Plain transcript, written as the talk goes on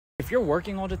If you're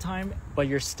working all the time, but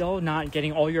you're still not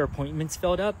getting all your appointments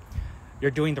filled up, you're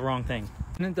doing the wrong thing.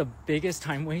 One of the biggest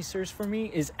time wasters for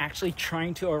me is actually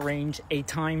trying to arrange a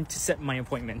time to set my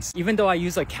appointments. Even though I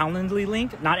use a Calendly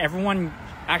link, not everyone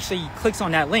actually clicks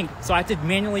on that link, so I have to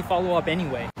manually follow up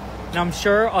anyway. And I'm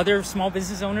sure other small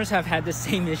business owners have had the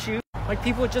same issue. Like,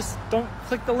 people just don't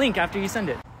click the link after you send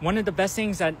it. One of the best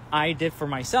things that I did for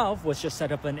myself was just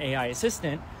set up an AI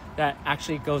assistant that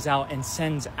actually goes out and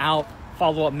sends out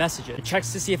follow-up messages. It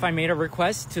checks to see if I made a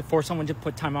request for someone to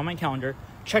put time on my calendar,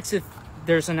 checks if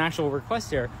there's an actual request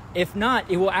there. If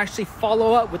not, it will actually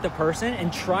follow up with the person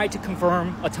and try to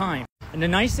confirm a time. And the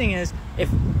nice thing is, if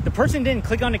the person didn't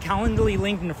click on the Calendly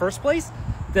link in the first place,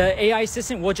 the AI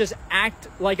assistant will just act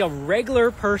like a regular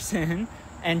person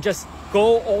and just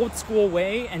go old school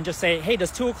way and just say, hey, does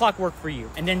 2 o'clock work for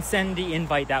you? And then send the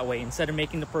invite that way instead of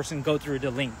making the person go through the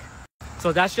link.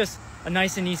 So that's just a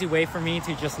nice and easy way for me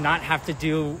to just not have to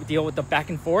deal with the back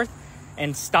and forth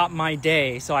and stop my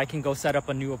day so I can go set up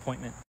a new appointment.